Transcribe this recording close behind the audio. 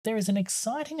there is an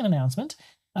exciting announcement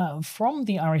from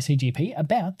the RACGP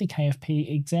about the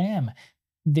KFP exam.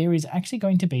 There is actually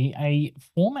going to be a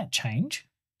format change.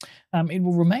 It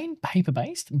will remain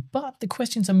paper-based, but the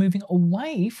questions are moving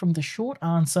away from the short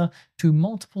answer to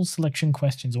multiple selection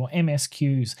questions, or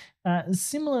MSQs.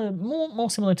 More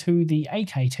similar to the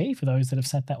AKT, for those that have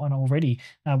sat that one already,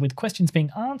 with questions being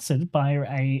answered by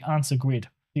a answer grid.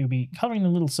 You'll be colouring the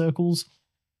little circles,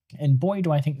 and boy,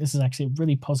 do I think this is actually a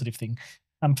really positive thing.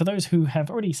 For those who have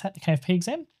already sat the KFP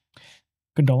exam,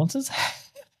 condolences.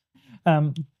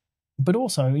 But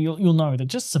also, you'll know that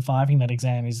just surviving that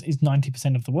exam is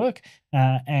 90% of the work,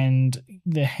 and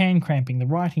the hand cramping, the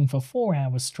writing for 4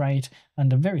 hours straight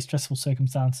under very stressful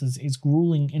circumstances is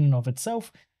grueling in and of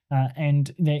itself,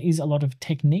 and there is a lot of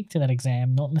technique to that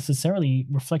exam, not necessarily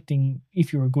reflecting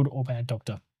if you're a good or bad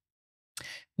doctor.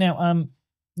 Now,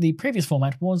 the previous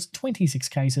format was 26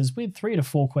 cases with 3 to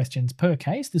 4 questions per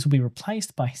case. This will be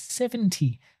replaced by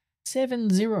 70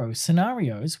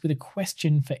 scenarios with a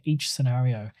question for each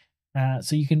scenario.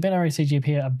 So you can bet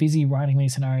RACGP are busy writing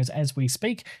these scenarios as we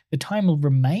speak. The time will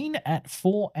remain at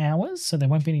 4 hours, so there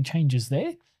won't be any changes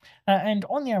there. And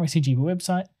on the RACGP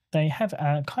website, they have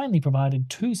kindly provided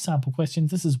 2 sample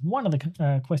questions. This is one of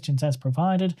the questions as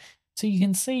provided. So you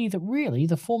can see that really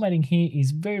the formatting here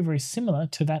is very, very similar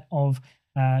to that of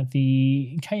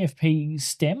the KFP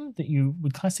STEM that you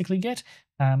would classically get,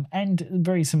 and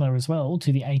very similar as well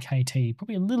to the AKT,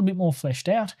 probably a little bit more fleshed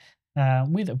out.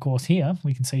 With, of course, here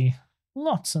we can see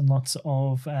lots and lots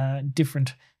of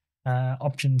different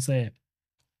options there.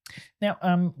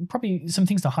 Now, probably some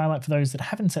things to highlight for those that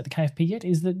haven't set the KFP yet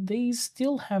is that these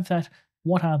still have that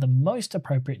what are the most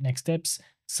appropriate next steps,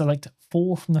 select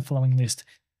 4 from the following list.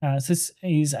 So this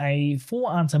is a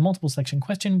 4-answer multiple selection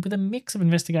question with a mix of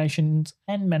investigations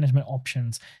and management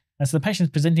options. So the patient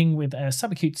is presenting with a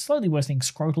subacute, slowly worsening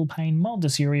scrotal pain, mild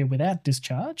dysuria without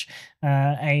discharge,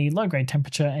 a low-grade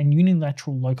temperature, and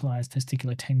unilateral localized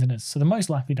testicular tenderness. So the most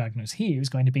likely diagnosis here is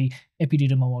going to be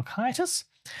epididymal orchitis.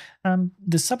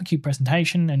 The subacute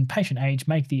presentation and patient age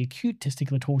make the acute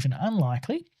testicular torsion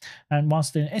unlikely, and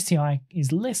whilst an STI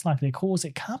is less likely to cause,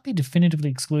 it can't be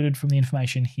definitively excluded from the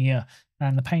information here,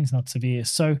 and the pain's not severe.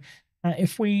 So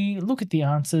if we look at the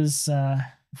answers,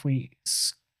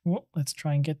 let's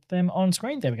try and get them on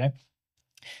screen. There we go.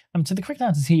 So the correct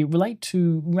answers here relate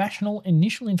to rational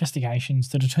initial investigations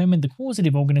to determine the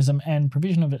causative organism and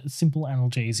provision of a simple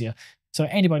analgesia. So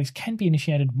antibiotics can be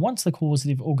initiated once the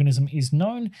causative organism is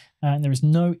known and there is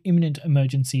no imminent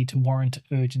emergency to warrant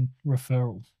urgent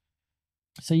referral.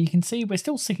 So you can see we're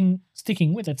still sticking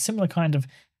with a similar kind of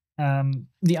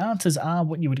the answers are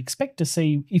what you would expect to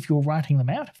see if you're writing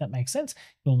them out, if that makes sense.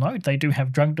 You'll note they do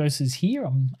have drug doses here.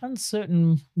 I'm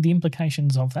uncertain the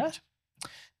implications of that.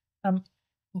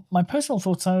 My personal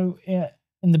thoughts, though,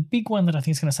 and the big one that I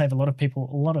think is going to save a lot of people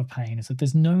a lot of pain, is that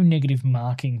there's no negative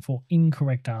marking for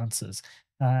incorrect answers.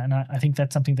 And I think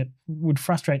that's something that would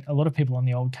frustrate a lot of people on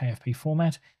the old KFP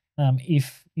format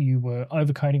if you were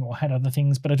overcoding or had other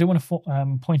things. But I do want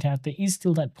to point out there is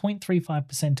still that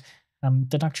 0.35%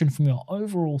 deduction from your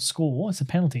overall score as a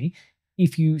penalty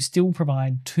if you still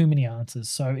provide too many answers.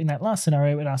 So in that last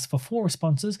scenario, it asks for 4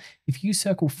 responses. If you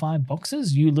circle 5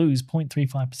 boxes, you lose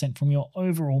 0.35% from your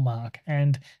overall mark.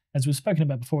 And as we've spoken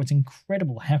about before, it's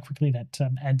incredible how quickly that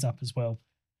adds up as well.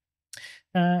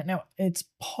 Now, it's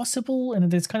possible, and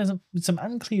there's kind of some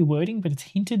unclear wording, but it's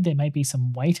hinted there may be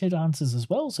some weighted answers as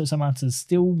well. So some answers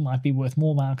still might be worth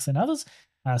more marks than others,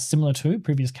 similar to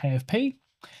previous KFP.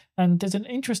 And there's an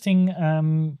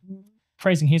interesting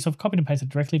phrasing here, so I've copied and pasted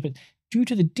directly, but due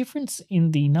to the difference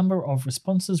in the number of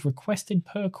responses requested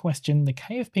per question, the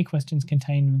KFP questions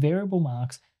contain variable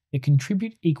marks that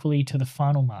contribute equally to the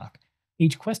final mark.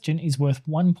 Each question is worth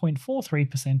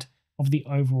 1.43% of the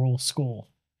overall score.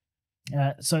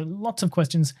 So lots of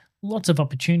questions, lots of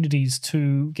opportunities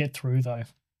to get through though.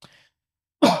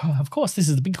 Of course, this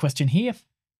is the big question here.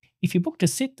 If you book to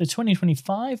sit the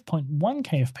 2025.1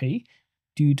 KFP,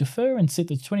 do you defer and sit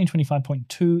the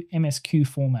 2025.2 MSQ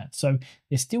format? So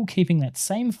they're still keeping that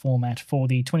same format for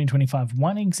the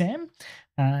 2025-1 exam.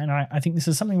 And I think this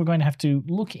is something we're going to have to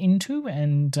look into.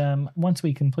 And once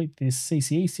we complete this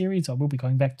CCE series, I will be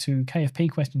going back to KFP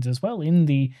questions as well in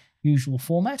the usual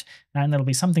format. And that'll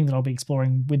be something that I'll be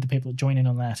exploring with the people that join in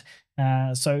on that.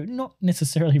 So not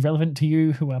necessarily relevant to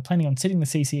you who are planning on sitting the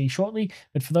CCE shortly,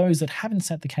 but for those that haven't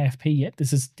sat the KFP yet,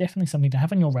 this is definitely something to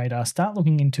have on your radar. Start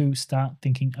looking into, start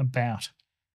thinking about.